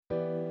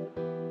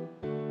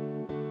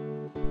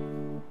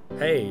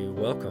Hey,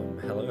 welcome.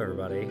 Hello,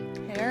 everybody.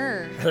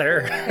 Hello.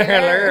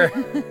 Hello.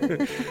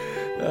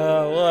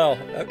 Hello. Well,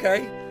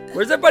 okay.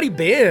 Where's everybody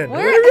been?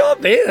 Where have y'all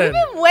been? We've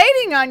been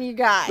waiting on you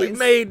guys. We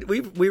made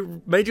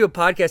you a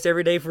podcast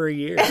every day for a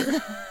year.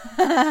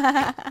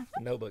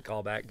 Notebook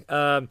callback.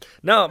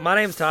 No, my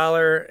name's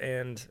Tyler,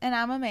 and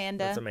I'm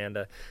Amanda. That's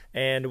Amanda,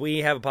 and we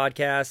have a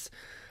podcast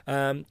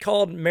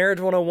called Marriage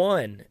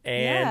 101.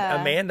 And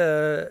Yeah.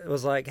 Amanda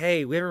was like,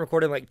 "Hey, we haven't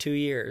recorded in like 2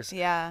 years."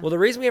 Yeah. Well, the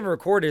reason we haven't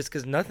recorded is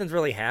because nothing's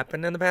really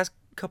happened in the past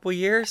couple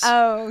years.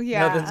 Oh,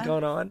 yeah. Nothing's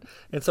going on,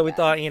 and so we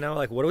thought,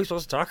 like, what are we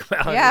supposed to talk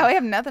about? Yeah, we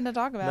have nothing to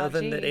talk about.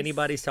 Nothing that Jeez.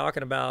 anybody's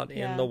talking about in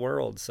Yeah. the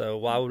world. So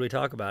why would we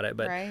talk about it?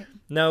 But Right.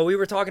 no, we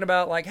were talking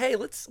about like, hey,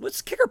 let's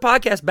kick our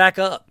podcast back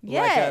up. Like,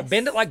 Yes.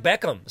 bend it like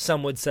Beckham,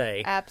 some would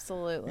say.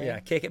 Absolutely. Yeah,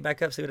 kick it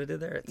back up. See what I did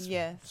there? It's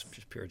Yes.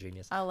 just pure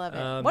genius. I love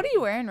it. What are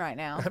you wearing right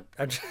now?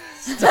 I'm just,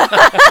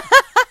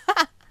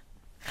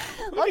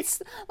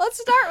 Let's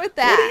start with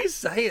that. what are you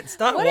saying?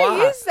 Stop. What why? are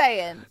you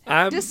saying?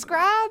 I'm-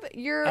 Describe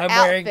your I'm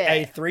outfit. wearing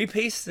a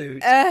 3-piece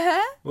suit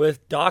Uh-huh.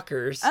 with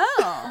Dockers.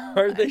 Oh.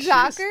 Are they shoes?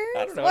 Dockers?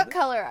 I don't know. What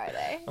color are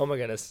they? Oh my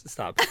goodness!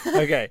 Stop.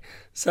 Okay,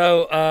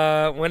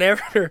 so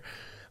whenever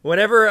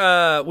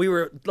we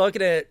were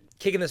looking at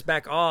kicking this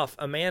back off,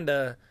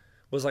 Amanda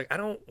was like, "I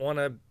don't want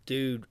to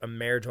do a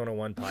Marriage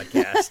 101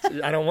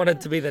 podcast. I don't want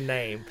it to be the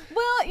name."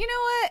 Well, you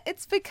know what?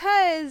 It's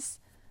because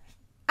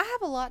I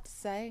have a lot to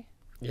say.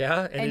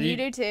 Yeah, And you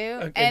do too.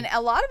 Okay. And a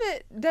lot of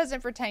it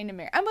doesn't pertain to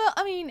marriage. Well,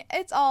 I mean,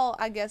 it's all,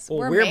 I guess, Well,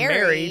 we're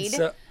married.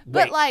 so,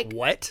 but wait, like,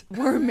 what?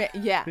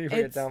 yeah. You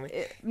gonna It's tell me?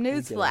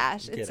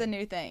 Newsflash. I'm It's a kidding.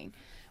 new thing.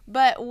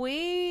 But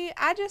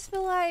I just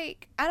feel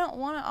like I don't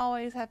want to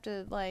always have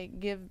to like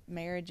give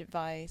marriage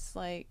advice.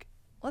 Like,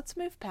 let's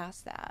move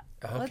past that.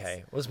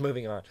 Okay, let's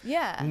moving on.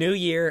 Yeah. New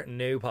year,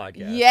 new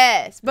podcast.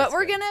 Yes. But That's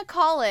we're good. going to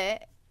call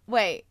it,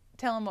 wait,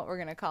 tell them what we're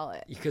going to call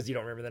it. Because you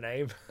don't remember the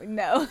name.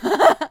 No.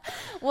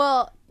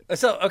 Well,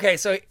 So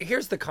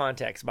here's the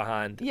context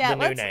behind the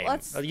new name. I'll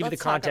give you the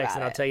let's talk context and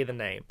about I'll it. tell you the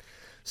name.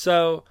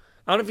 So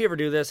I don't know if you ever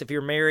do this, if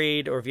you're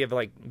married or if you have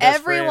like best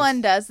everyone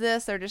friends. does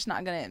this. They're just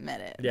not going to admit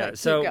it. Yeah. But keep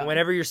So going.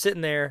 whenever you're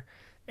sitting there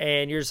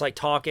and you're just like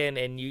talking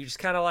and you just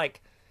kind of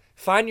like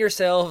find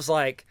yourselves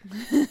like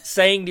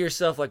saying to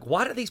yourself like,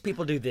 why do these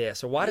people do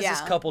this, or why does this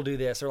Yeah. couple do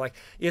this, or like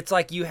it's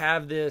like you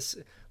have this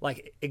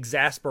like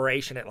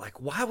exasperation at like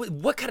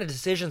what kind of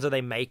decisions are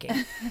they making,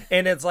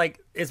 and it's like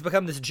it's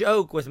become this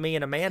joke with me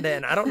and Amanda,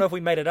 and I don't know if we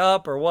made it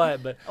up or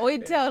what, but We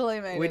totally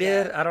made we it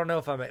did. up. I don't know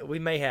if we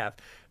may have,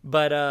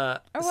 but Or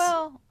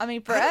well, I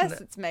mean, for I don't us,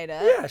 know. it's made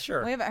up. Yeah,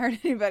 sure. We haven't heard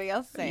anybody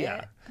else say yeah.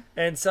 it.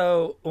 And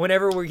so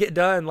whenever we get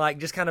done, like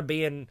just kind of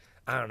being,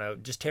 I don't know,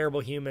 just terrible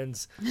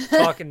humans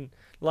talking,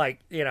 like,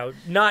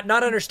 not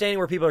understanding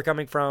where people are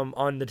coming from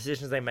on the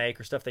decisions they make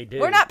or stuff they do.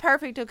 We're not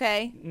perfect,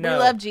 okay? No. We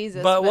love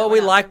Jesus. But what we're we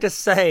not like to perfect.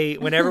 say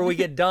whenever we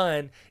get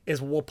done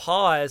is we'll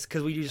pause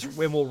because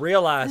when we'll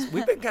realize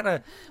we've been kind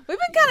of We've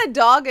been kind of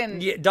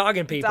dogging.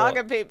 dogging people.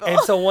 Dogging people. And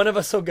so one of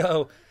us will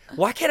go,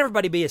 why can't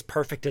everybody be as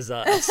perfect as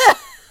us?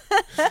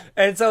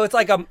 And so it's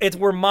like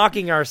we're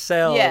mocking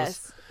ourselves.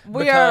 Yes.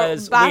 We are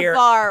because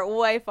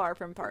way far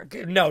from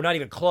perfect. No, not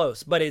even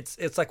close. But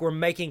it's like we're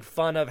making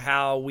fun of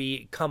how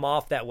we come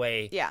off that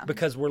way. Yeah.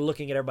 Because we're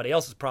looking at everybody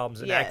else's problems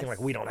and Yes. acting like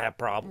we don't have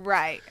problems.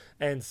 Right.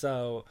 And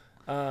so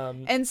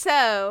And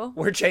so,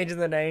 we're changing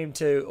the name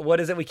to, what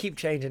is it? We keep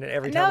changing it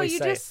every time no, we you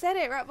say just said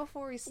it right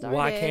before we it. started.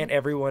 Why can't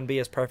everyone be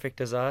as perfect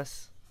as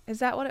us? Is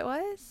that what it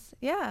was?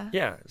 Yeah.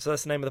 Yeah. So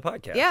that's the name of the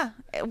podcast. Yeah.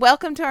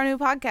 Welcome to our new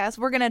podcast.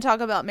 We're going to talk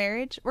about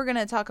marriage. We're going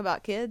to talk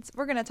about kids.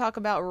 We're going to talk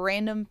about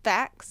random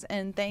facts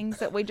and things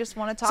that we just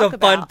want to talk Some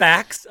about. fun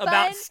facts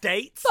about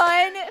states.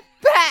 Fun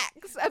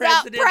facts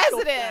about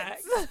Presidential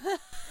presidents.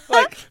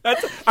 Like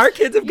our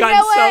kids have You know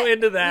gotten so what?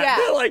 into that. Yeah.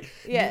 They're like,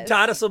 Yes.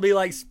 Titus will be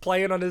like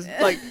playing on his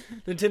like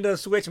Nintendo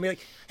Switch and be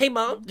like, "Hey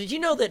mom, did you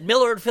know that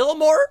Millard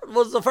Fillmore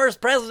was the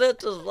first president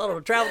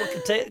to travel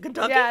to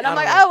Kentucky?" Yeah, and I'm I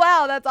like, don't know. oh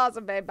wow, that's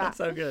awesome, babe. Bye. That's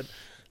so good.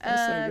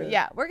 That's so good.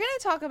 Yeah, we're gonna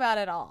talk about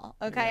it all.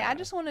 Okay, Yeah. I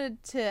just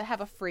wanted to have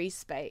a free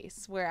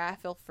space where I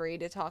feel free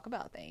to talk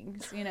about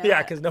things.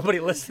 Yeah, because nobody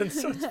listens,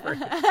 so it's free.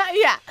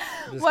 yeah.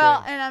 Just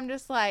Well, kidding. and I'm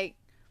just like,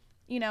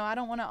 I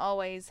don't want to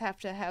always have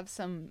to have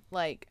some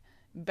like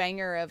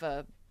banger of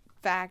a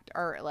fact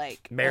or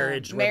like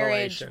Marriage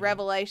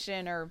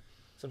revelation or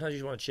Sometimes you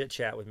just want to chit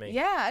chat with me.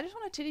 yeah. I just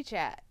want to chitty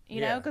chat,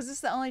 you know, Yeah. because it's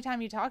the only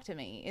time you talk to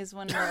me is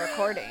when we're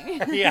recording.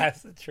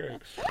 Yes, true.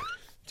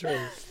 True.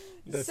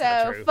 That's So,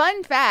 not true.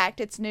 fun fact,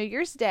 it's New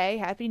Year's Day.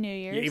 Happy New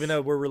Year's. Yeah, even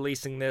though we're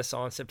releasing this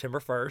on September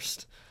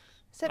 1st.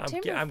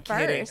 September I'm 1st.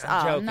 kidding.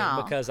 I'm joking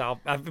no. because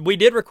we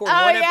did record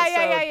Oh, one yeah,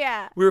 episode.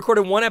 yeah. We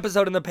recorded one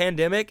episode in the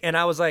pandemic, and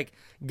I was like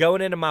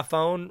going into my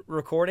phone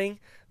recording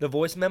the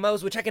voice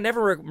memos, which I can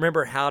never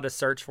remember how to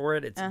search for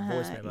it. It's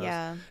voice memos.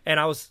 yeah. And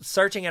I was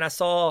searching, and I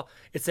saw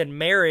it said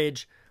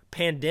marriage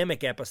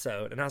pandemic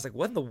episode, and I was like,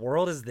 what in the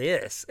world is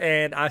this?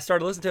 And I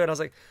started listening to it, and I was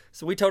like,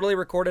 so we totally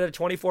recorded a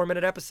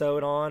 24-minute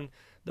episode on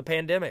the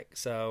pandemic.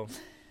 So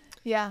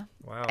Yeah.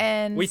 wow.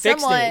 And we fixed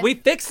it. someone- We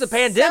fixed the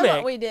pandemic.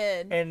 Someone we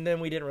did. And then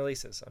we didn't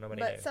release it, so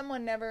nobody knew. But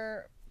someone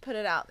never put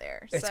it out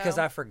there. It's because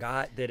I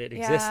forgot that it yeah.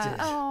 existed.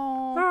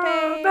 Oh,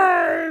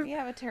 babe. You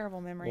have a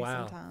terrible memory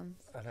Wow. sometimes.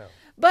 I know.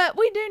 But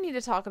we do need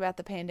to talk about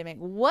the pandemic.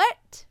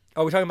 What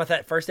Oh, we're talking about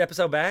that first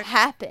episode back?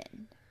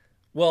 happened?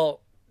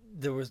 Well,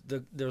 there was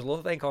a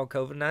little thing called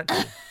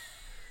COVID-19.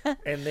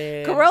 And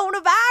then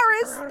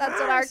Coronavirus. That's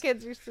what our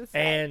kids used to say.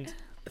 And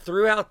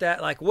throughout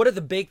that, like, what are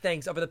the big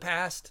things over the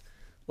past,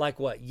 like,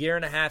 what, year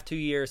and a half, 2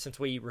 years since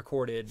we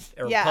recorded?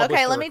 Or yeah. published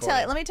Okay. the Let me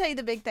recording? tell you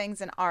the big things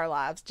in our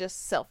lives,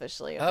 just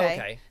selfishly. Oh, Okay.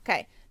 okay.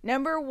 Okay.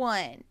 Number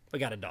one, We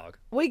got a dog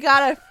we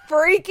got a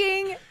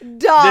freaking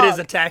dog. that is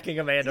attacking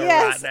Amanda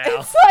Yes, right now.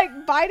 it's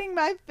like biting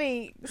my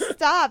feet.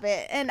 Stop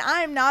it. And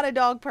I'm not a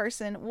dog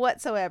person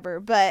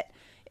whatsoever, but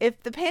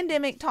if the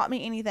pandemic taught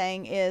me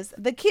anything is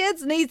the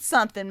kids need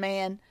something,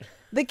 man.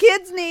 The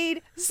kids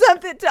need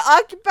something to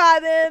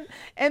occupy them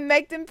and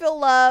make them feel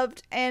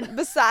loved, and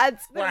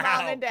besides their Wow.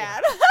 mom and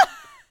dad.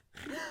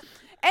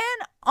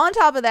 And on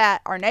top of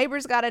that, our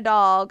neighbors got a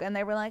dog, and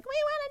they were like, we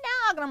want a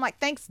dog. And I'm like,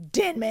 thanks,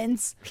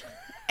 Denmans.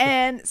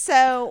 And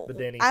so The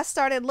Denny's. I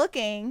started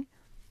looking,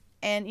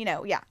 and,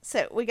 yeah.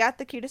 So we got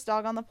the cutest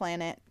dog on the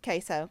planet,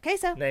 Queso.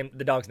 Queso,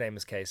 The dog's name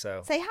is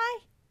Queso. say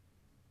hi.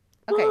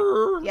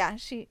 Okay. Yeah,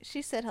 she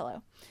said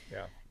hello.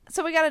 Yeah.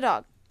 So we got a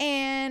dog.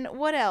 And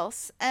what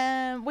else?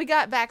 We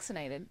got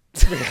vaccinated.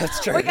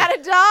 That's true. We got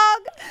a dog.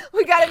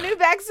 We got a new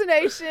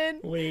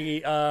vaccination.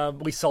 We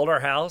sold our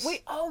house.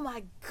 Oh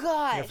my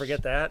gosh. Can't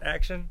forget that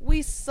action.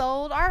 We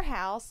sold our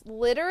house.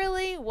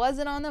 Literally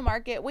wasn't on the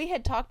market. We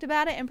had talked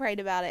about it and prayed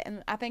about it,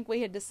 and I think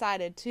we had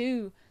decided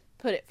to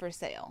put it for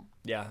sale.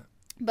 Yeah.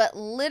 But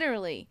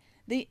literally,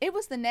 it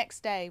was the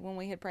next day when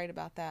we had prayed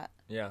about that.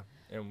 Yeah.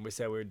 And we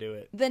said we would do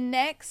it. The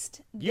next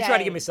day. You tried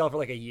to get me sold for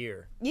like a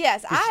year.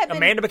 Yes, I have been.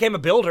 Amanda became a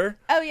builder.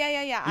 Oh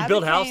yeah. You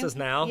build houses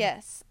now?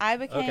 Yes, I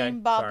became Okay,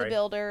 Bob the sorry.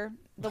 Builder,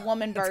 the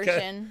woman That's good.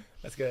 version.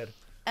 That's good.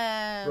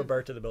 Um,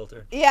 Roberta the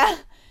builder. Yeah.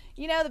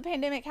 The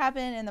pandemic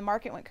happened and the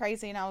market went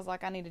crazy, and I was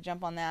like, I need to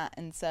jump on that.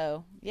 And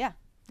so, yeah,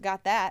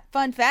 got that.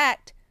 Fun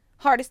fact,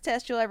 hardest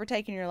test you'll ever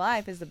take in your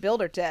life is the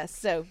builder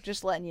test. So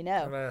just letting you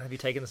know. Have you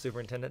taken the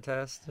superintendent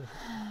test?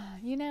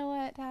 You know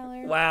what,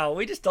 Tyler? Wow,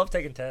 we just love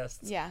taking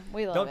tests. Yeah,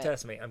 we love Don't it.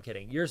 test me. I'm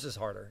kidding. Yours is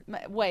harder.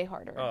 Way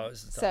harder. Oh,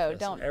 it's a tough so test.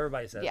 don't.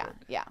 Everybody says Yeah, it.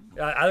 yeah.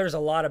 There's a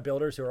lot of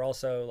builders who are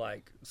also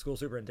like school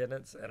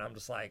superintendents, and I'm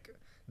just like,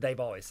 they've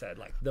always said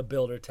like the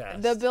builder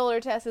test. The builder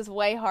test is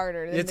way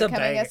harder than It's a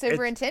becoming banger. a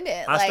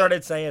superintendent. I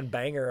started saying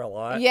banger a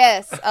lot.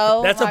 Yes.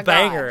 Oh, That's my a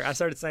banger. gosh. I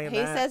started saying He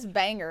that. says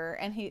banger,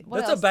 and he. What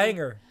That's else a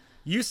banger.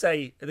 You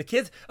say the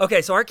kids.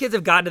 Okay, so our kids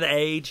have gotten to the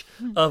age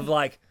of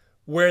like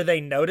where they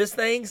notice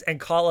things and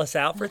call us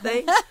out for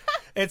things.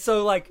 And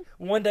so like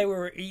one day we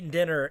were eating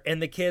dinner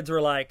and the kids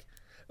were like,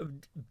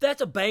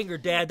 "That's a banger,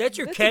 Dad. That's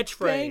your That's a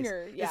catchphrase."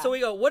 banger, yeah. And so we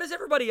go, "What is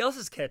everybody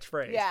else's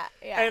catchphrase?" Yeah,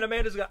 yeah. And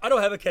Amanda's go, "I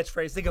don't have a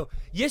catchphrase." They go,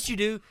 "Yes, you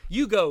do.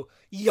 You go,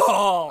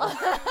 y'all."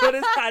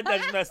 I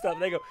just messed up.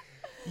 They go,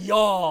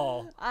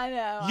 y'all. I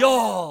know.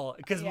 Y'all,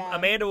 because Yeah.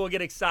 Amanda will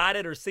get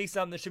excited or see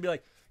something that should be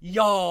like,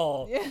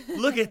 y'all,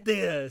 look at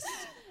this.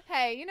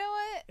 Hey, you know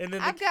what? And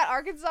then I've got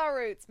Arkansas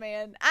roots,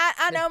 man.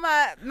 I know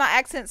my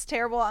accent's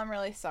terrible. I'm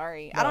really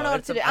sorry. I don't No, know what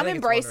it's to a- do. I I'm think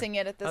it's embracing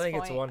it at this I think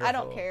point. it's I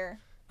don't wonderful. care.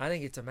 I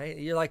think it's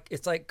amazing.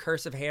 It's like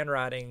cursive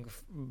handwriting,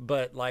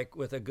 but like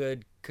with a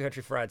good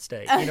country fried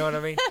steak. You know what I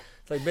mean?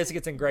 It's like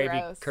biscuits and gravy,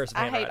 Gross. cursive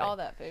I handwriting. hate all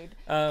that food.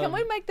 Can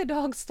we make the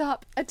dog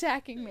stop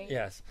attacking me?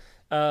 Yes.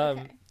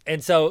 Okay.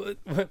 And so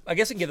I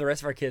guess we can give the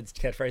rest of our kids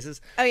catchphrases.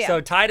 Oh, yeah.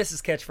 So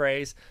Titus's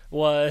catchphrase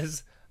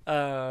was.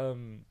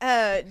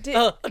 Did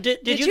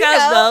Did you you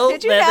guys know- know?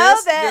 did you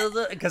know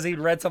that- Because he'd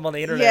read some on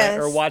the internet Yes.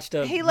 or watched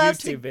a He loves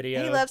YouTube to,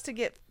 video. He loves to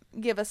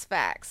give us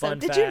facts. So Fun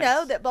did you know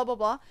facts. that blah blah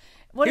blah?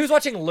 What He is- was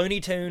watching Looney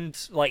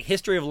Tunes, like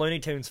history of Looney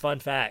Tunes fun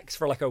facts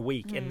for like a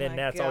week, and then my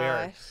that's all we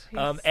heard.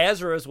 gosh.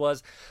 Ezra's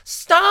was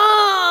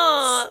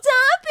stop.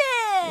 Stop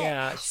it!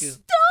 Yeah, she's-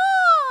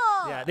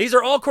 Stop! Yeah, these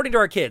are all according to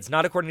our kids,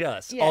 not according to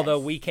us. Yes. Although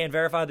we can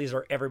verify these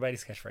are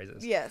everybody's catchphrases.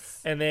 Yes.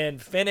 And then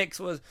Phoenix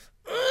was.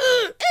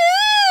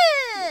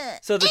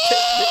 So the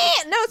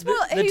No, it's more.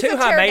 the he's two a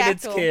high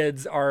maintenance pterodactyl.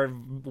 kids are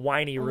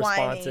whiny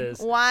responses,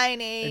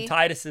 Whiny. and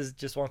Titus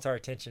just wants our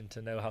attention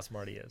to know how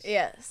smart he is.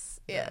 Yes.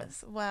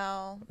 Yes.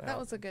 Wow. That Wow.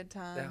 was a good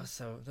time. That was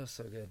so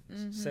good.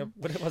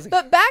 But it wasn't.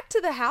 But back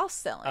to the house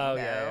selling. Oh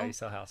though. yeah, you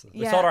sell houses.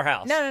 We Yeah. sold our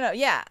house. No.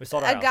 Yeah. We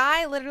sold our A house.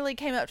 guy literally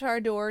came up to our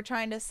door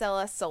trying to sell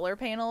us solar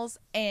panels,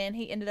 and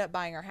he ended up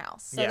buying our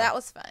house. So Yeah. that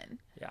was fun.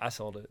 Yeah, I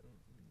sold it.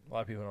 A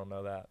lot of people don't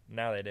know that.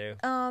 Now they do.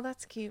 Oh,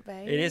 that's cute,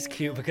 babe. It is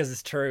cute because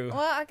it's true. Well,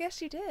 I guess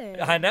you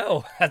did. I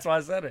know. That's why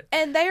I said it.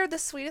 And they are the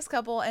sweetest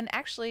couple. And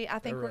actually, I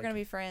think They're we're really going to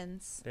be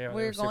friends. Yeah, they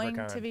we're were super going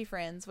kind. to be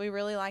friends. We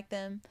really like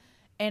them.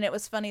 And it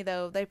was funny,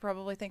 though. They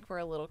probably think we're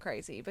a little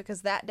crazy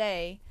because that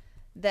day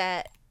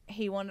that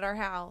he wanted our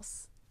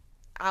house,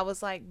 I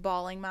was like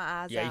bawling my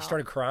eyes Yeah, out. you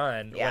started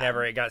crying Yeah.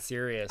 whenever it got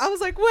serious. I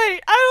was like,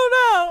 wait, I don't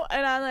know.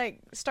 And I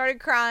like started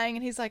crying.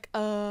 And he's like,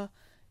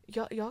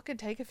 y'all could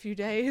take a few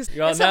days.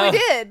 Y'all And so we know.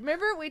 did.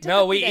 Remember, we took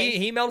No, a few days.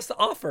 he emailed us the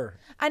offer.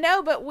 I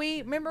know, but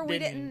we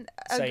didn't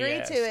say agree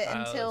yes. to it Oh,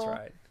 until. that's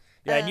right.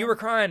 Yeah, and you were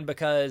crying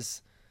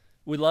because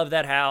we love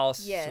that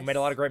house. Yes. We made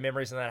a lot of great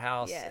memories in that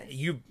house. Yes.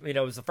 It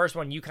was the first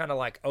one you kind of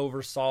like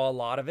oversaw a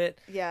lot of it.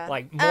 Yeah.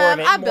 Like more of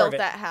it. I more built of it.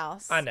 that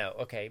house. I know.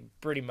 Okay.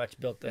 Pretty much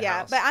built the Yeah,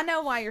 house. but I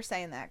know why you're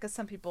saying that because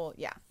some people,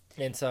 yeah.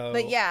 And so.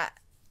 But yeah.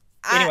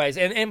 Anyways,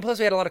 and plus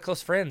we had a lot of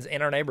close friends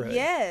in our neighborhood.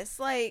 Yes,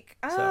 like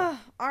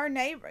our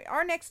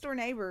next door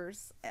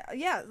neighbors.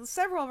 Yeah,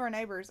 several of our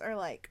neighbors are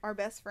like our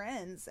best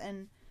friends,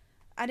 and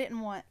I didn't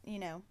want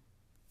to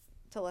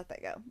let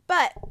that go.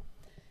 But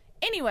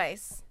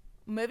anyways,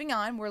 moving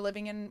on. We're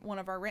living in one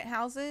of our rent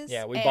houses.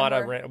 Yeah, we did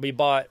that. We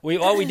bought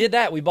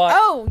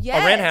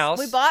yes, a rent house.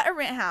 We bought a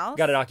rent house.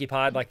 Got it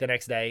occupied like the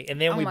next day,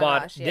 and then we my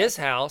bought gosh, yes. this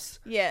house.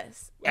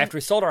 Yes. After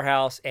we sold our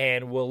house,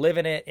 and we'll live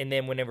in it, and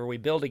then whenever we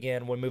build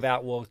again, when we move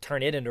out, we'll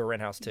turn it into a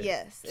rent house too.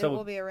 Yes, so it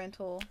will be a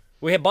rental.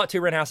 We have bought 2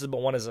 rent houses,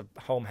 but one is a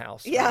home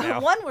house. Yeah, right now.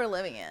 one we're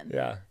living in.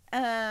 Yeah.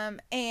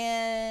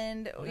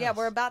 And Yes.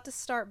 we're about to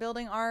start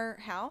building our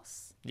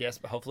house. Yes,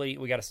 but hopefully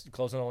we got to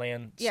close on the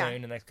land soon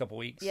in the next couple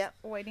weeks. Yep,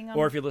 waiting on.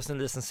 Or if you're listening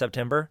to this in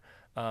September,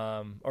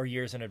 or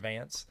years in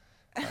advance,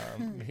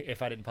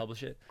 if I didn't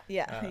publish it.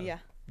 Yeah.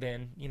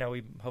 Then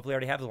we hopefully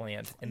already have the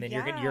land, and then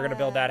you're gonna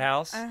build that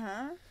house.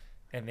 Uh-huh.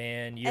 And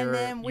then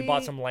then you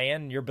bought some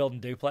land and you're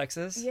building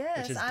duplexes. Yes,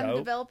 which is I'm dope.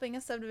 developing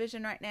a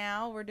subdivision right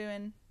now. We're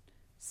doing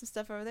some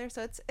stuff over there,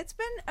 so it's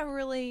been a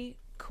really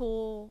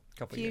cool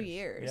few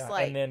years. Yeah.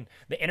 Like, and then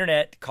the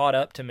internet caught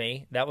up to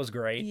me. That was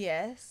great.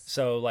 yes.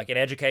 So like in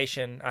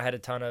education, I had a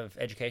ton of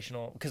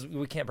educational, because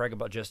we can't brag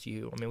about just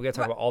you. I mean, we got to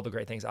talk about all the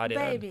great things I did.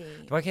 Baby.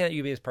 Why can't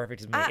you be as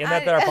perfect as me? Isn't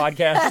that our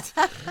podcast?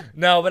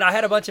 No, but I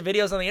had a bunch of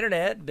videos on the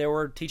internet. They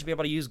were teaching people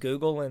how to use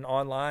Google and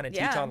online and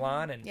teach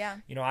online. And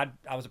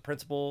I was a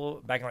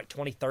principal back in like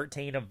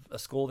 2013 of a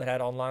school that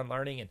had online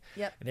learning. And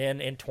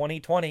then in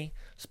 2020,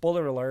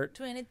 spoiler alert,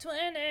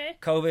 2020,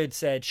 COVID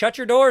said, shut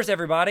your doors,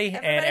 everybody.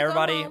 And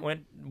everybody home.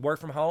 went work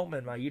from home,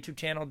 and my YouTube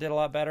channel did a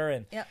lot better.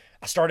 And Yep.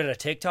 I started a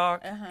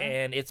TikTok,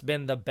 and it's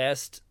been the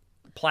best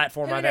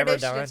platform Who I've ever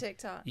introduced you done. to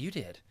TikTok? You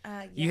did.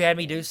 Yeah, You had I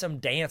me did. do some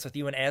dance with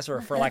you and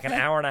Ezra for like an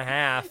hour and a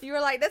half. You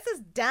were like, "This is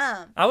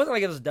dumb." I wasn't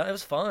like it was dumb. It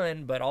was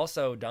fun, but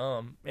also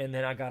dumb. And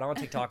then I got on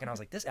TikTok and I was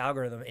like, this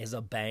algorithm is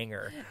a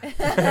banger.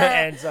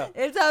 And so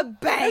It's a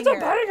banger. it's a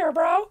banger,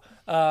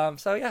 bro.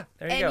 So yeah,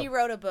 there you go. And you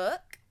wrote a book.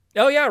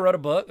 Oh yeah, I wrote a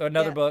book,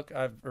 another book.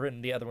 I've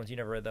written the other ones. You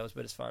never read those,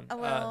 but it's fun.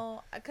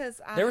 Well, because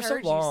I they were so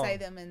heard you long. say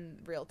them in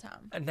real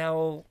time.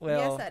 No,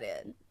 well, Yes, I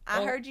did.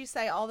 I heard you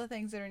say all the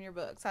things that are in your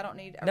books. I don't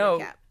need a no.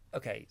 recap.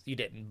 Okay, you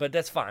didn't, but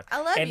that's fine.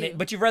 I love you.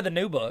 But you've read the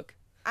new book.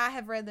 I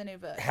have read the new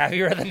book. Have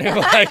you read the new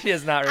book? She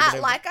has not read the new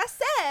book. Like I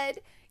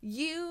said,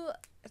 you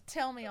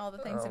tell me all the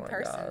things in my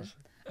person. gosh.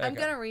 I'm Okay.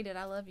 going to read it.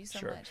 I love you so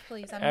Sure. much.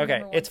 Please. I'm your Okay,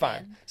 number one it's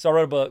fan. fine. So I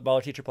wrote a book,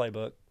 Baller Teacher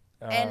Playbook.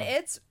 And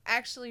it's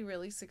actually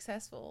really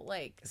successful.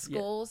 Like,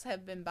 schools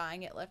have been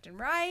buying it left and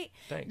right.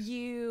 Thanks.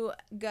 You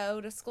go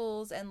to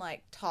schools and,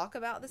 like, talk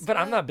about this But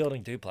I'm book. not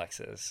building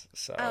duplexes,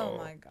 so Oh,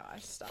 my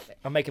gosh. Stop it.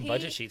 I'm making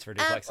budget sheets for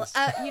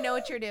duplexes. You know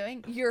what you're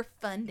doing? You're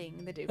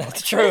funding the duplex.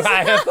 That's true.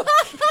 I am.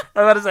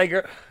 I'm about to say,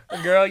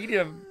 girl, you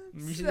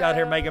should be out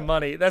here making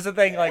money. That's the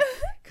thing, like,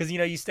 because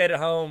you stayed at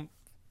home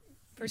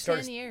For you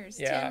started- 10 years.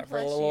 yeah, 10 for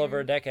a plus little over a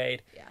years.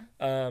 decade.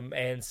 Yeah.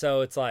 And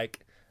so it's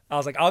like, I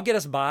was like, I'll get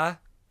us by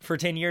for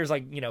 10 years,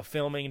 like,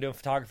 filming and doing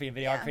photography and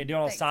videography Yeah, and doing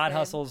all the thanks, side babe.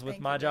 hustles with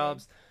Thank my you, babe.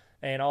 jobs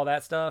and all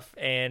that stuff.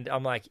 And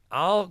I'm like,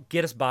 I'll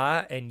get us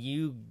by and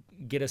you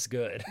get us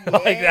good.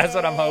 Like, that's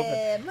what I'm hoping.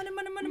 Yeah, money,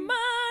 money, money,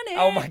 money.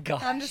 Oh my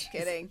gosh. I'm just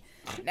kidding.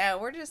 No,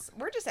 we're just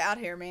out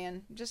here,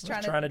 man. Just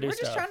trying trying to do We're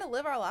just stuff. trying to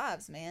live our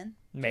lives, man.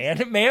 Man,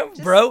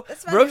 Just- bro,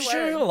 that's my bro, new just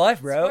trying to word. live a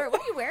life, bro.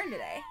 What are you wearing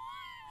today?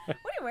 What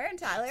are you wearing,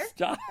 Tyler?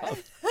 Stop.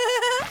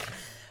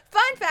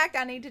 Fun fact: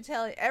 I need to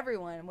tell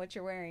everyone what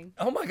you're wearing.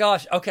 Oh my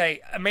gosh.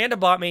 Okay, Amanda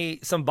bought me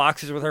some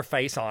boxers with her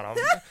face on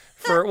them.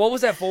 For what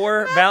was that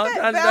for?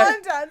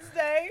 Valentine's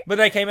Day. But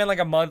they came in like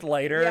a month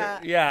later.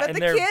 Yeah. But and the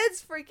they're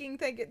kids freaking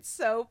think it's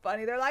so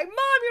funny. They're like, "Mom,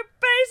 your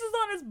face is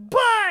on his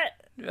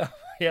butt,"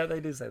 yeah,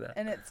 they do say that.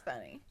 and it's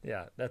funny.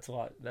 Yeah, that's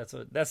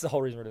the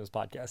whole reason we're doing this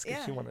podcast,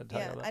 because she wanted to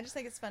tell you that. I just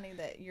think it's funny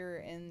that you're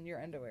in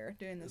your underwear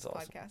doing this That's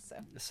awesome. podcast. So.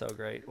 It's so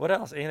great. What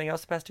else? Anything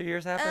else the past 2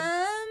 years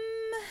happened?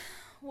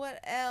 What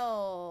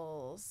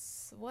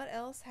else? What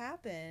else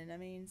happened? I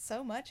mean,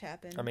 so much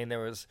happened. I mean, there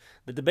was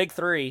the big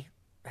three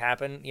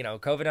happened.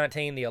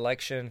 COVID-19, the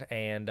election,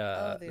 and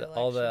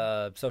all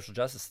the social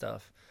justice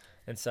stuff.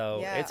 And so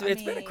Yeah, it's I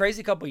been a mean,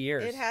 crazy couple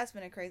years. It has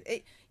been a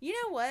crazy. You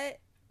know what?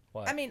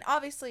 What? I mean,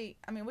 obviously,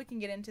 we can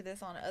get into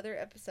this on other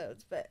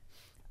episodes, but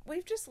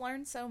we've just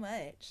learned so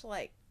much.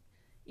 Like,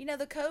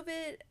 the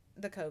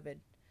COVID,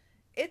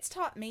 it's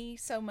taught me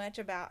so much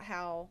about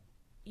how,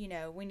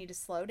 we need to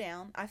slow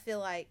down. I feel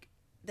like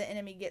the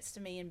enemy gets to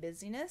me in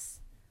busyness.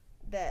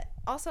 That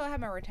also, I have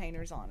my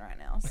retainers on right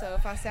now, so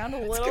if I sound a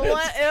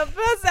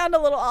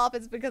little off,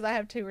 it's because I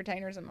have 2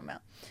 retainers in my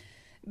mouth.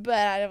 But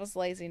I was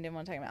lazy and didn't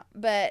want to take them out.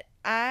 But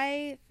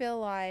I feel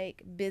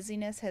like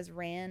busyness has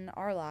ran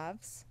our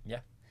lives. Yeah.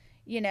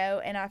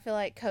 And I feel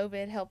like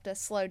COVID helped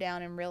us slow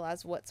down and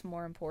realize what's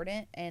more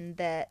important, and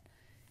that,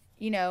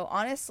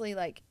 honestly,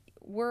 like,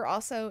 we're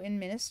also in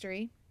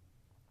ministry,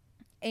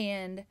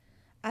 and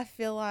I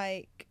feel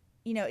like,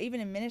 even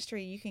in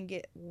ministry, you can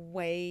get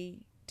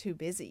way too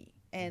busy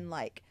and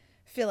like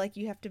feel like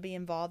you have to be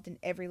involved in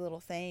every little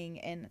thing.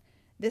 And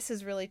this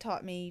has really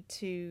taught me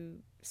to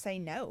say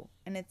no.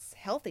 And it's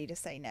healthy to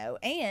say no.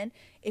 And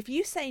if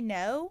you say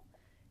no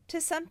to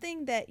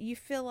something that you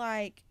feel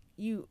like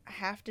you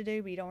have to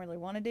do, but you don't really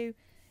want to do,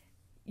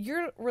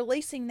 you're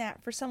releasing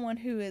that for someone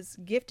who is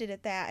gifted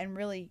at that and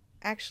really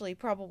actually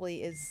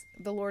probably is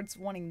the Lord's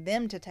wanting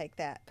them to take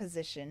that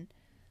position.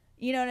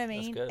 You know what I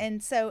mean? That's good.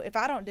 And so if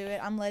I don't do it,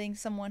 I'm letting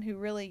someone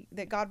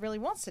that God really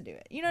wants to do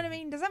it. You know what I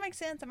mean? Does that make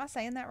sense? Am I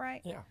saying that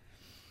right? Yeah.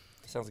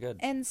 Sounds good.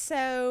 And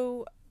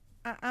so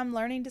I'm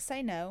learning to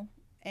say no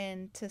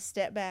and to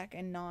step back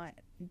and not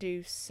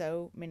do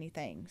so many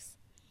things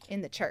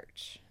in the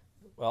church.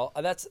 Well,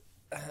 that's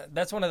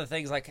one of the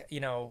things, like,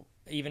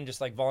 even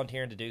just like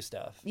volunteering to do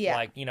stuff. Yeah.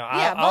 Like,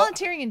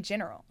 volunteering in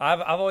general.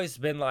 I've always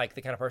been like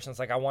the kind of person that's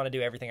like, I want to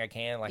do everything I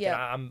can. Like, Yeah.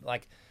 and I'm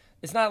like,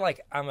 it's not like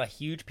I'm a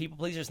huge people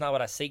pleaser. It's not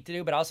what I seek to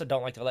do, but I also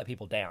don't like to let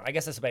people down. I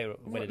guess that's the way to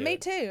do it. Me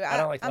too. I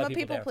don't like to I'm let a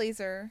people people down.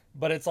 pleaser.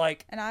 But it's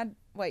like, And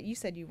wait, you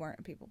said you weren't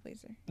a people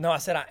pleaser. no, I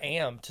said I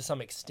am to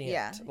some extent.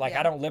 Yeah, Like, yeah.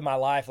 I don't live my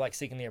life like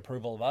seeking the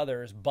approval of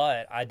others,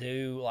 but I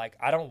do, like,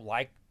 I don't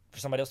like for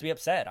somebody else to be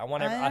upset. I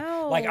want I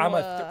know.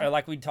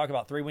 like we talk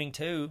about 3-wing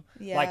 2,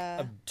 Yeah. like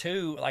a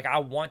 2, like I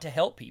want to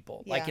help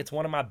people. Like, Yeah. it's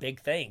one of my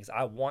big things.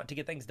 I want to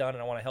get things done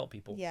and I want to help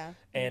people. Yeah.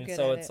 you're And good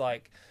so at it's it.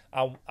 like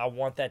I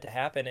want that to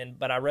happen.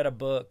 But I read a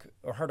book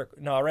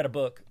I read a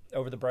book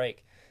over the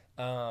break.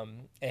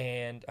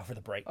 And over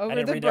the break. Over I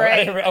didn't the read break. I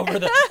didn't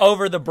read,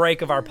 over the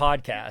break of our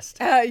podcast.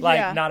 Like,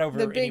 yeah, not over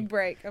the any- big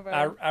break of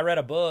I read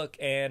a book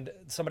and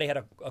somebody had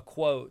a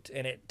quote,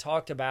 and it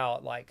talked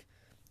about like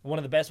one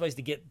of the best ways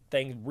to get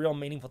real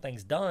meaningful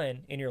things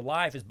done in your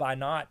life is by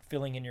not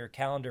filling in your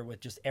calendar with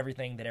just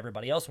everything that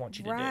everybody else wants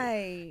you to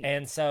Right. do.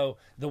 And so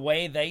the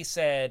way they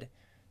said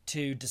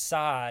to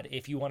decide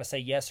if you want to say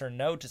yes or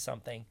no to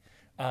something,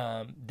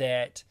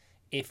 that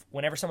if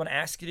whenever someone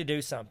asks you to do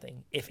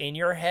something, if in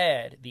your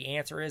head the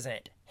answer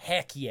isn't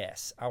heck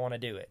yes, I want to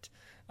do it,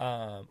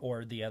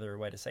 or the other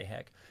way to say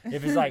heck,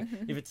 if it's like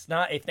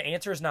if the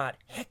answer is not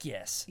heck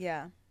yes,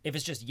 Yeah. if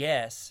it's just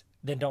yes,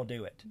 then don't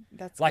do it.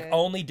 That's Like, good.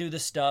 only do the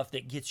stuff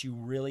that gets you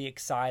really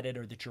excited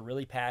or that you're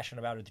really passionate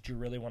about or that you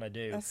really want to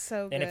do. That's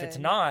so And if it's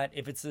good. not,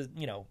 if it's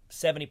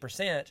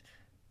 70%,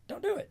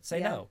 don't do it. Say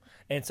Yeah. no.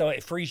 And so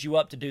it frees you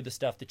up to do the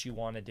stuff that you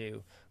want to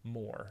do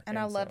more. And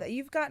I love so, that.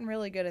 You've gotten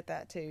really good at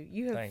that too.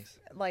 You have Thanks.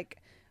 like,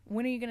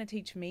 when are you going to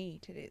teach me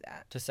to do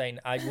that? To say,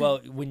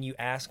 when you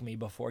ask me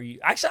before you,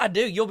 actually I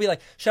do, you'll be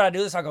like, should I do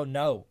this? I'll go,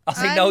 no. I'll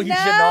say, I no, you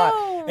should not.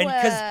 know. And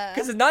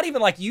because it's not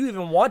even like you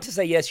even want to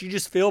say yes, you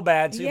just feel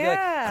bad. So you'll be like,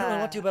 I don't really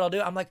want to, but I'll do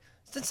it. I'm like,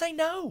 then say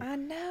no. I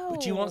know.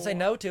 But you won't say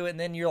no to it, and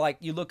then you're like,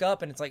 you look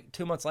up, and it's like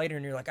 2 months later,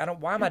 and you're like,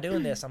 why am I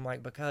doing this? I'm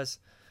like, because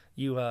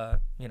your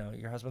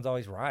husband's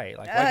always right.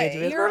 Like, why can't you do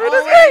this? You're Why can't you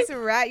do this?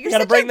 always right. You're You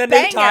gotta such bring a the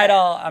banger. new title.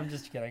 I'm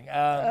just kidding. No,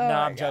 my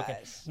I'm joking.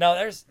 gosh. No,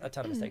 there's a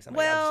ton of mistakes I made.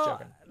 I'm just Well,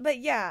 joking. but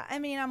yeah, I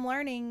mean, I'm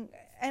learning,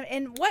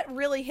 and what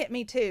really hit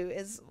me too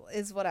is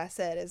what I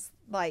said is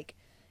like,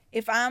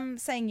 if I'm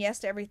saying yes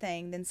to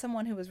everything, then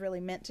someone who was really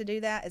meant to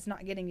do that is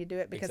not getting to do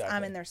it because I'm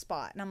Exactly. in their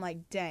spot, and I'm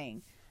like,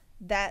 dang,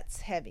 that's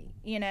heavy,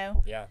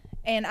 Yeah.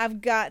 And I've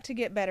got to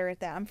get better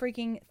at that. I'm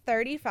freaking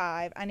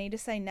 35. I need to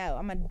say no.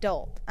 I'm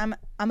adult. I'm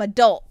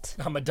adult.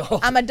 I'm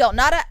adult. I'm adult,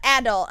 not an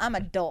adult. I'm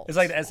adult. It's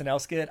like the SNL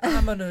skit.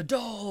 I'm an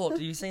adult.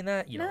 Have you seen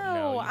that? You don't know.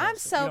 no, You I'm don't-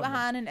 so you don't-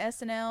 behind in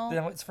SNL.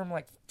 No, it's from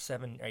like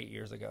 7, 8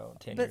 years ago,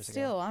 10 But years ago.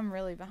 still, I'm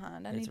really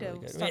behind. I It's need really to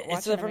good. start It's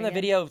watching from them the again.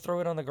 video, Throw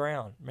It on the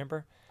Ground.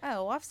 Remember?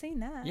 Oh, I've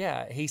seen that.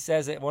 Yeah, he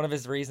says it. One of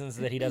his reasons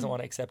that he doesn't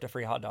want to accept a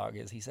free hot dog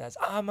is he says,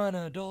 "I'm an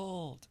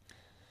adult."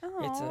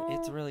 It's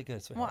Aw. really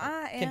good. Sweetheart. Well,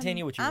 I am.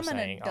 Continue what you were I'm an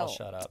saying. I'll adult.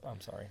 shut up. I'm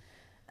sorry.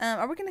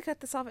 Are we going to cut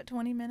this off at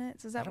 20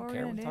 minutes? Is that I don't what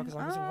care. we're going We to can do?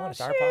 talk as long as we want.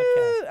 It's Oh, our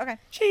shoot. podcast. Okay.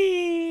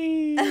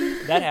 She.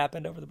 That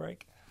happened over the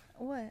break.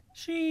 What?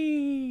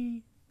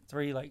 She. It's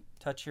where you like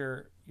touch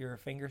your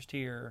fingers to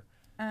your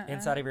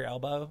inside of your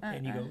elbow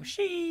and you go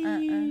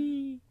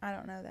she. I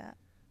don't know that.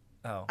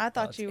 Oh, I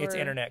thought it's, you It's were-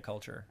 internet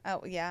culture.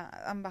 Oh, yeah.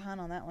 I'm behind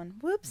on that one.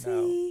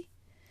 Whoopsie.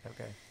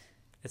 Okay,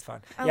 it's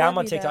fine. I Yeah, love I'm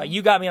on you, TikTok. though.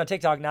 You got me on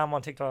TikTok. Now I'm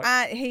on TikTok.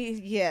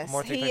 Yes.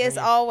 More TikTok He is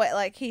than you. always,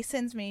 like, he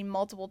sends me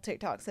multiple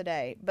TikToks a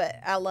day, but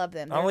I love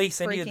them. I only They're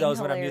send you freaking those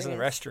when I'm using the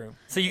hilarious. restroom.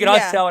 So you can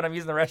always Yeah. tell when I'm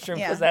using the restroom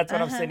because that's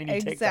when I'm uh-huh, sending you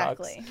TikToks.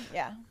 Exactly.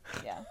 Yeah.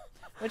 Yeah.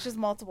 Which is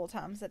multiple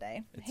times a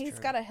day. He's true.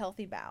 got a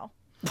healthy bowel.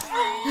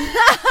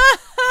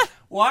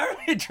 Why are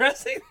we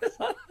addressing this?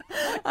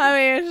 I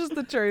mean, it's just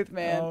the truth,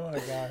 man. Oh my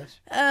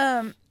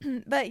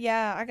gosh. But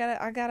yeah, I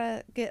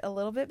gotta get a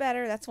little bit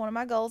better. That's one of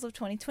my goals of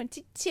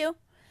 2022.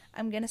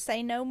 I'm gonna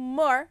say no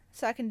more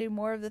so I can do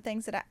more of the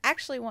things that I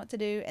actually want to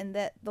do and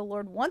that the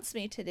Lord wants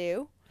me to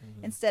do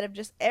instead of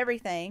just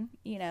everything,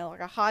 like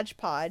a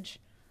hodgepodge.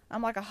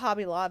 I'm like a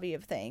Hobby Lobby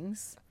of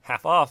things.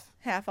 Half off.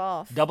 Half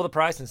off. Double the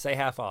price and say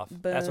half off.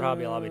 That's what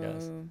Hobby Lobby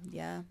does. Boom.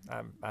 Yeah.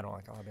 I don't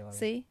like Hobby Lobby.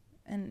 See?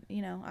 And,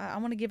 I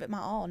want to give it my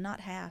all, not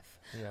half.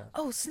 Yeah.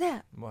 Oh,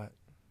 snap. What?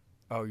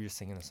 Oh, you're just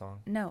singing a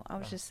song. No, I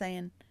was just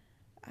saying,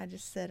 I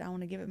just said I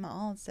want to give it my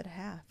all instead of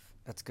half.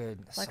 That's good.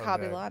 That's Like so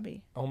Hobby good.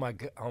 Lobby. Oh my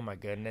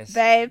goodness,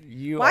 Babe,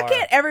 you why are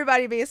can't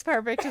everybody be as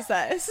perfect as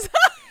us?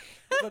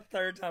 the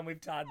third time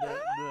we've tied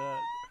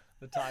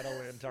the title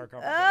into our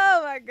conversation.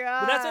 Oh my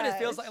god! But that's what it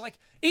feels like. Like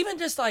even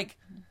just like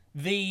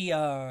the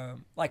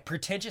like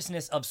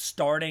pretentiousness of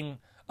starting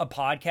a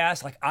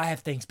podcast. Like I have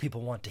things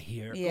people want to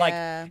hear. Yeah.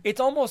 Like it's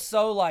almost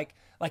so like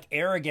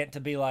arrogant to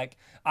be like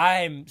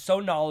I'm so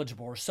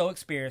knowledgeable or so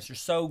experienced or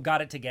so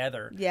got it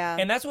together. Yeah.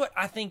 And that's what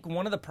I think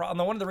one of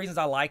the reasons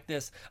I like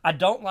this. I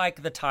don't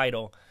like the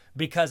title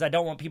because I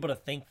don't want people to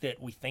think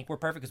that we think we're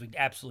perfect because we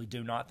absolutely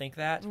do not think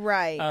that.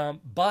 Right.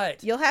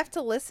 But You'll have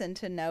to listen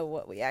to know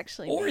what we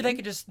actually or mean. they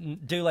could just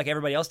do like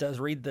everybody else does,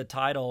 read the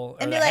title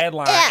or And the be like,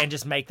 headline "Yeah. and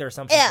just make their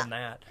assumptions Yeah. from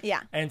that.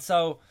 Yeah. And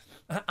so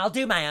I'll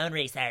do my own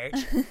research.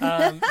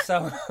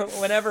 So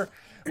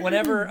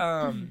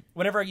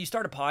whenever you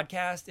start a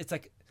podcast, it's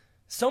like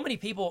so many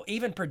people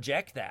even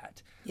project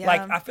that. Yeah.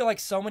 Like I feel like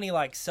so many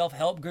like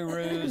self-help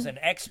gurus and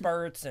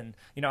experts, and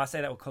I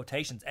say that with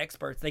quotations,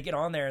 experts, they get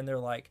on there and they're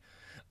like,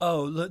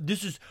 oh, look,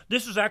 this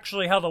is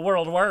actually how the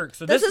world works.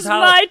 So This is how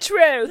my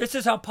truth. This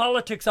is how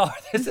politics are.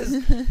 This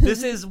is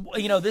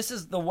this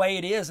is the way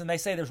it is. And they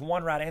say there's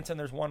one right answer and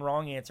there's one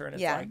wrong answer. And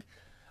it's Yeah. like,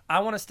 I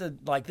want us to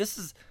like this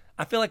is.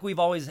 I feel like we've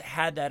always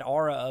had that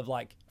aura of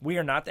like we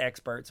are not the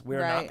experts. We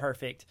are not Right.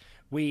 perfect.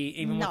 We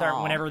even with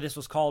No. whenever this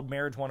was called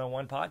Marriage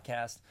 101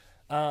 podcast.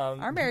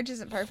 Our marriage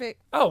isn't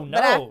perfect. Oh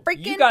But I no!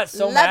 freaking You got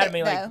so love mad it, at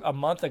me like though. a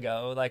month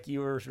ago. Like you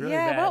were really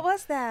Yeah, mad. what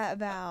was that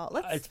about?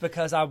 It's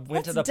because I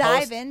went to the let's dive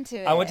post.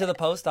 into I went to it. the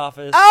post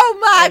office. Oh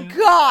my and-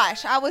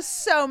 gosh! I was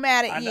so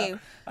mad at I know, you.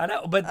 I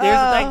know, but there's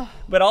the thing. Ugh.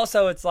 But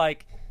also, it's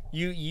like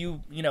you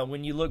know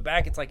when you look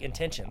back, it's like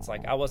intentions.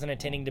 Like I wasn't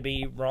intending to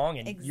be wrong,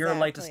 and you're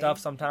late to Exactly. stuff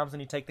sometimes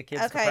when you take the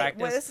kids to Okay,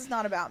 practice. well, this is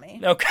not about me.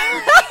 Okay.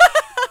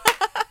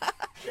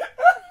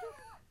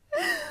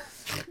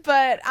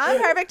 But I'm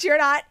perfect. You're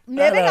not.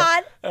 Moving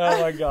on.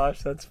 Oh my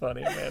gosh, that's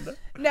funny, Amanda.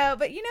 No,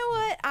 but you know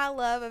what I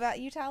love about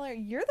you, Tyler?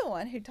 You're the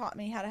one who taught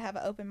me how to have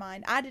an open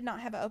mind. I did not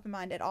have an open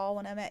mind at all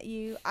when I met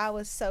you. I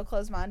was so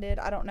closed-minded.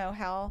 I don't know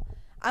how.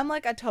 I'm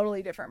like a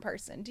totally different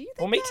person. Do you think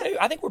Well, me that? too.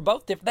 I think we're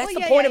both different. That's Well, the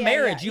yeah, point yeah, of yeah,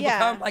 marriage. yeah, You yeah.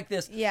 become like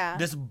this, Yeah.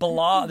 this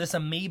blob, this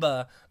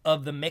amoeba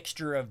of the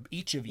mixture of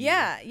each of you.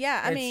 Yeah. I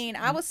It's- mean,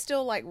 I was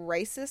still like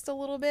racist a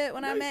little bit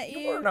when I met you.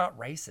 You're not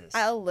racist.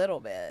 A little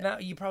bit. No,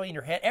 you probably in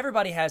your head.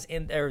 Everybody has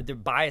in their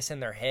bias in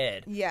their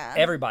head. Yeah.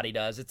 Everybody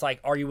does. It's like,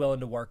 are you willing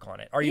to work on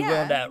it? Are you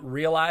willing to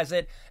realize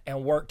it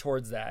and work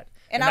towards that?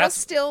 And I was that's-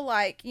 still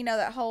like,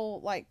 that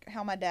whole like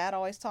how my dad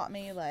always taught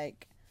me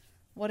like,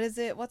 what is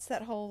it? What's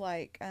that whole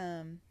like,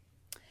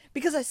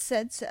 because I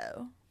said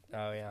so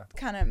Oh yeah.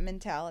 kind of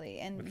mentality,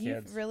 and With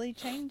you've kids. really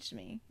changed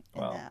me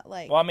in Well, that.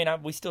 Like, well, I mean,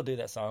 we still do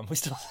that some. We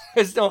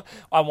still,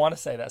 I want to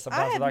say that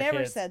sometimes I have with our never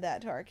kids. said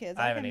that to our kids.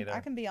 I haven't either.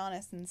 I can be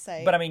honest and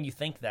say, But I mean, you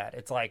think that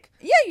it's like,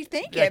 yeah, you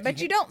think Yeah, it, but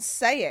you you don't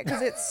say it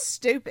because it's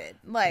stupid.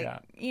 Like,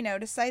 Yeah.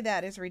 to say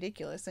that is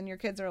ridiculous, and your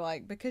kids are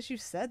like, because you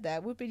said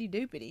that, whoopity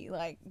doopity.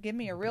 Like, give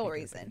me a real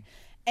reason.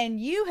 And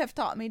you have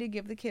taught me to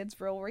give the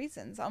kids real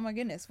reasons. Oh my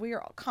goodness, we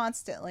are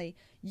constantly,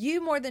 you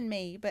more than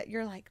me, but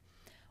you're like,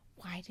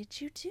 why did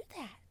you do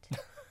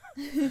that?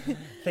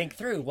 think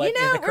through what is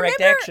the correct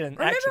remember, action.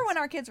 Remember actions. when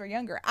our kids were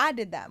younger? I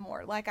did that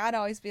more. Like, I'd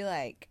always be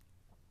like,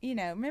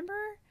 remember?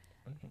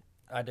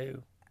 I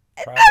do.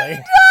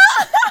 Probably.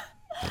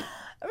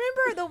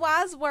 Remember the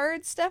wise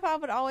words stuff I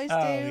would always do?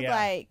 Oh, yeah.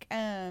 Like,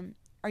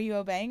 are you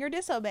obeying or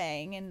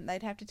disobeying? And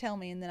they'd have to tell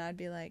me, and then I'd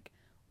be like,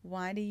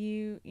 why do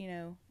you,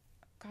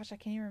 gosh, I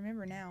can't even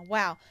remember now.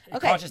 Wow.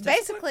 Okay, Conscious discipline?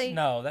 basically,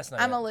 No, that's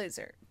not I'm it. a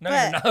loser.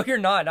 No, but you're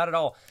not at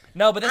all.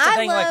 No, but that's the I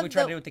thing. Like love we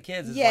try to the- do with the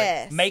kids is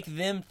Yes. like make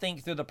them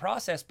think through the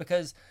process.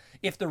 Because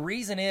if the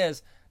reason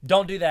is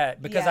don't do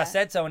that because I Yeah.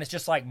 said so, and it's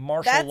just like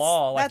martial that's,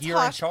 law, like that's you're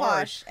in hosh charge.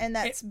 posh, and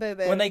that's boo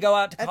boo. When they go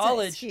out to That's an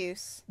college,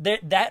 excuse.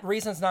 that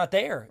reason's not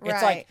there. It's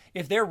like Right.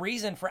 if their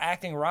reason for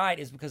acting right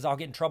is because I'll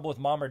get in trouble with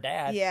mom or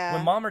dad. Yeah.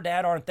 When mom or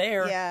dad aren't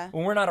there, Yeah.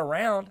 when we're not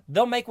around,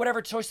 they'll make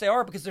whatever choice they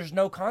are because there's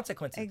no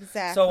consequences.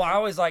 Exactly. So I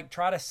always like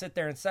try to sit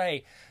there and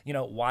say,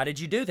 why did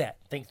you do that?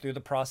 Think through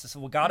the process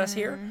of what got us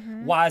here.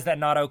 Mm-hmm. Why is that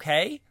not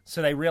okay?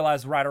 So they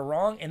realize right or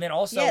wrong. And then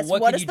also, Yes,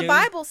 what what can does you the do?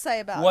 Bible say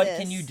about What this?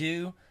 can you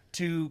do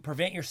to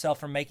prevent yourself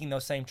from making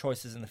those same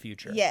choices in the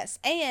future? Yes,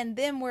 and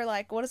then we're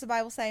like, what does the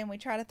Bible say? And we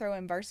try to throw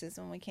in verses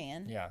when we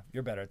can. Yeah,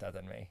 you're better at that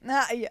than me.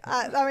 I mean,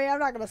 I'm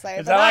not going to say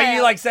it. Is but that I why you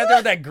am. like sat there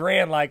with that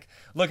grin, like,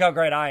 look how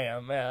great I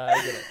am? Yeah,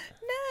 I get it.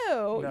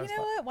 No, No, you it's know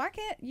fine. what? Why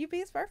can't you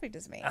be as perfect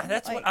as me?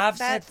 That's Like, what I've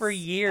said that's- for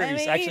years. I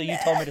mean, Actually, you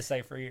told me to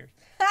say for years.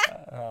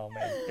 Oh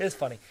man, it's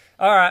funny.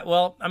 All right,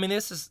 well, I mean,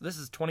 this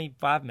is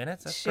 25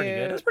 minutes. That's pretty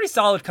good. Shoot. It's a pretty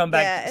solid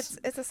comeback. Yeah,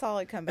 it's a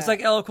solid comeback. It's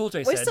like LL Cool J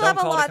we said. still Don't have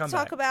a call it lot to comeback.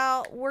 talk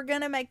about. We're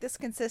gonna make this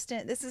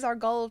consistent. This is our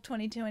goal of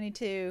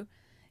 2022,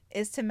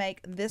 is to make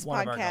this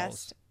One of our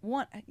podcast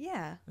goals.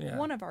 Yeah, Yeah.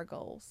 one of our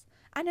goals.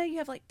 I know you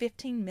have like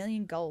 15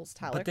 million goals,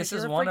 Tyler. But this 'cause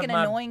is you're a one of freaking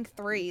my- annoying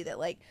 3 that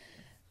like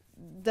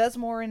does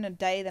more in a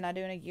day than I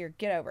do in a year.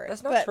 Get over it.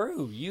 That's not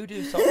true. You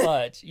do so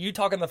much. You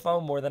talk on the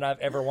phone more than I've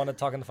ever wanted to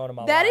talk on the phone in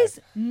my life. That is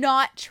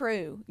not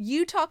true.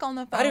 You talk on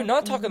the phone. I do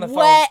not talk on the phone.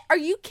 What? Are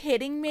you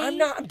kidding me? I'm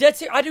not. I'm dead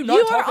serious. I do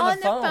not talk on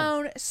the phone. You are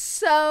on the phone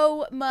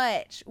so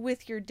much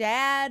with your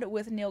dad,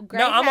 with Neil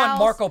Greathouse. No, I'm on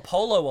Marco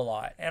Polo a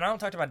lot, and I don't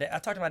talk to my dad. I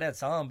talk to my dad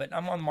some, but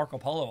I'm on Marco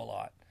Polo a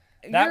lot.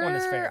 That one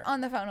is fair. You're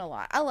on the phone a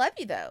lot. I love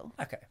you though.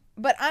 Okay.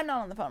 But I'm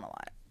not on the phone a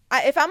lot.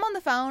 If I'm on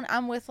the phone,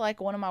 I'm with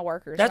like one of my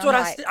workers. That's what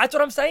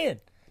I'm saying.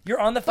 You're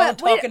on the phone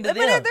talking to them.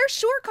 But they're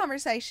short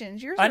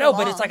conversations. Yours I know, are but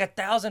long. it's like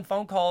 1,000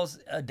 phone calls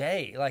a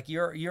day. Like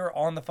you're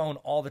on the phone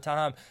all the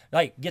time.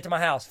 Like, get to my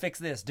house, fix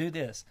this, do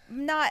this.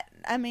 I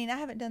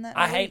haven't done that.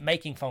 I hate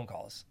making phone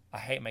calls. I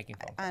hate making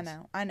phone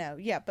calls. I know.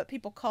 Yeah, but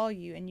people call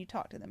you and you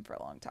talk to them for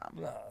a long time.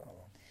 No.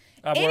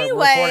 Anyways. We're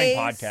recording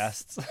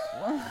podcasts.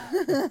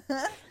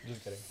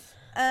 Just kidding.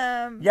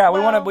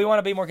 We want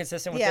to be more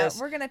consistent with this.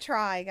 Yeah, we're gonna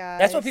try, guys.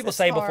 That's what people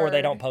say before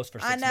they don't post for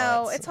 6 months. I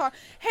know, it's hard.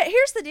 Hey,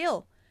 here's the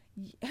deal.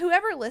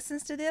 Whoever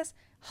listens to this,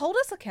 hold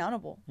us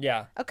accountable.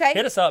 Yeah. Okay.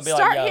 Hit us up.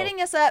 Start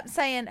hitting us up,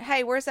 saying,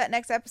 "Hey, where's that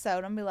next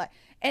episode?" And be like,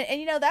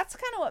 and that's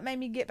kind of what made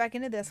me get back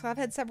into this. 'Cause I've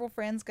had several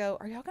friends go,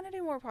 "Are y'all gonna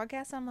do more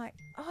podcasts?" I'm like,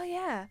 "Oh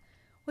yeah,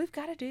 we've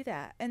got to do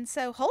that." And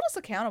so hold us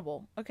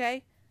accountable.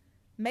 Okay.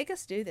 Make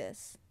us do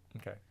this.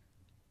 Okay.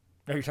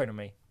 No, you're talking to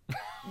me.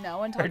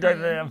 No, I'm talking talking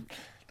to them.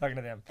 Talking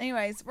to them.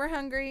 Anyways, we're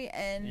hungry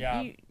and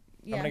I'm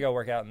gonna go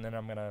work out and then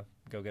I'm gonna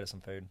go get us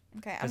some food.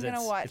 Okay, I'm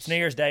gonna watch. It's New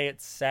Year's Day.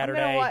 It's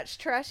Saturday. I'm gonna watch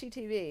trashy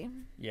TV.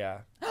 Yeah.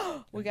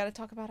 We got to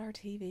talk about our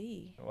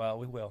TV. Well,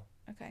 we will.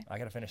 Okay. I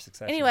gotta finish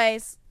Succession.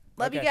 Anyways,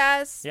 love you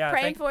guys. Yeah,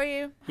 praying for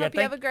you. Hope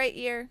you have a great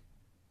year.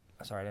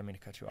 Sorry, I didn't mean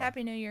to cut you off.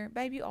 Happy New Year,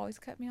 babe. You always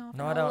cut me off.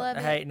 No, I don't.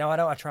 Hey, no, I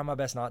don't. I try my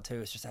best not to.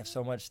 It's just I have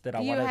so much that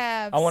I want to.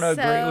 I want to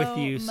agree with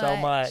you so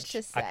much.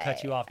 To say. I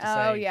cut you off to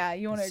say. Oh yeah,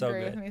 you want to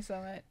agree with me so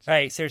much.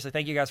 Hey, seriously,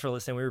 thank you guys for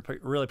listening. We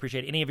really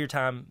appreciate any of your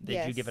time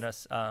that you've given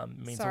us. Means a lot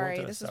to us. Sorry,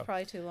 this is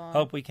probably too long.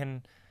 Hope we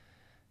can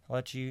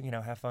let you,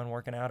 have fun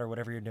working out or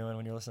whatever you're doing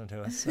when you're listening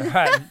to us. All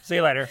right, see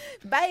you later.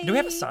 Bye. Do we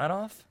have a sign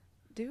off?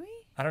 Do we?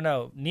 I don't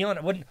know. Neil,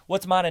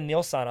 what's mine and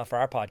Neil's sign off for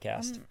our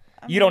podcast?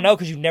 You don't know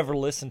because you've never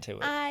listened to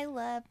it. I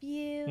love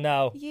you.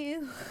 No.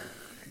 You.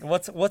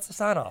 What's the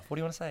sign off? What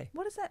do you want to say?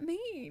 What does that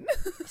mean?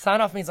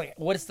 Sign off means like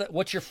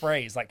what's your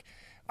phrase? Like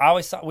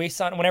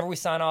whenever we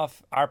sign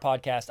off our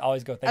podcast, I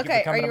always go thank you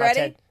for coming to my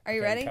TED. Are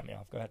you ready? Cut me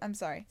off. Go ahead. I'm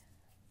sorry.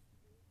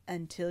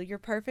 Until you're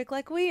perfect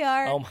like we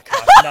are. Oh my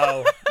gosh,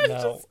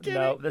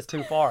 no, that's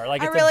too far.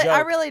 Like it's a joke.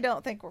 I really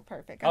don't think we're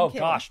perfect. I'm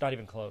kidding. Gosh, not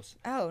even close.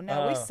 Oh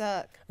no, we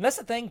suck. And that's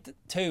the thing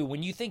too.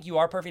 When you think you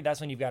are perfect,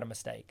 that's when you've got a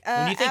mistake.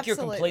 When you think you're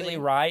completely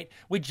right,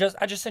 I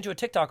just sent you a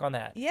TikTok on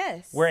that.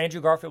 Yes. Where Andrew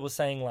Garfield was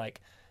saying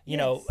like,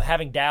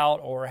 having doubt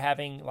or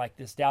having like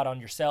this doubt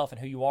on yourself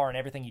and who you are and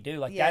everything you do,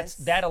 like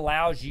that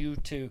allows you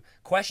to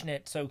question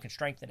it so you can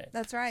strengthen it.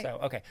 That's right. So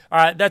okay, all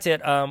right, that's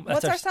it.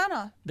 What's our sign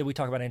off? Did we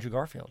talk about Andrew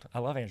Garfield? I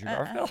love Andrew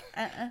Garfield.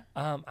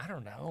 I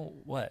don't know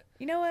what.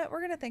 You know what?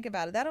 We're gonna think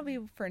about it. That'll be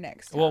for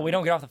next time. Well, we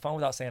don't get off the phone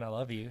without saying I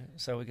love you,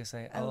 so we can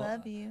say I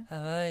love you. I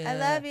love you. I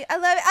love you. I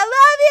love you. I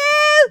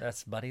love you.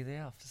 That's Buddy the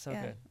Elf. So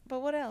good.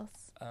 But what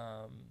else?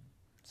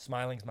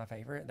 Smiling's my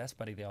favorite. That's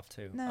Buddy the Elf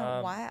too.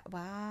 No,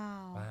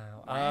 wow.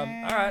 All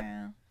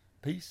right.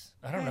 Peace.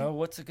 I don't know.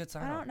 What's a good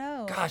sign? I don't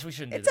know. Gosh, we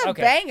shouldn't do this. It's a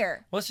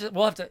banger.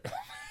 We'll have to.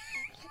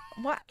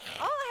 What?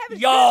 All I have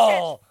is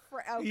y'all.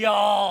 Okay.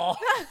 Y'all.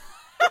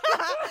 I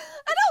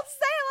don't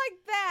say it like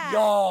that.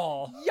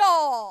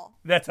 Y'all.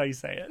 That's how you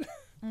say it.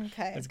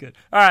 Okay. That's good.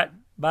 All right.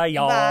 Bye,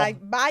 y'all.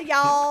 Bye,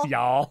 y'all.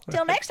 Y'all.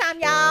 Till next time,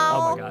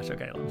 y'all. Oh my gosh.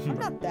 Okay. I'm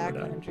not that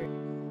country.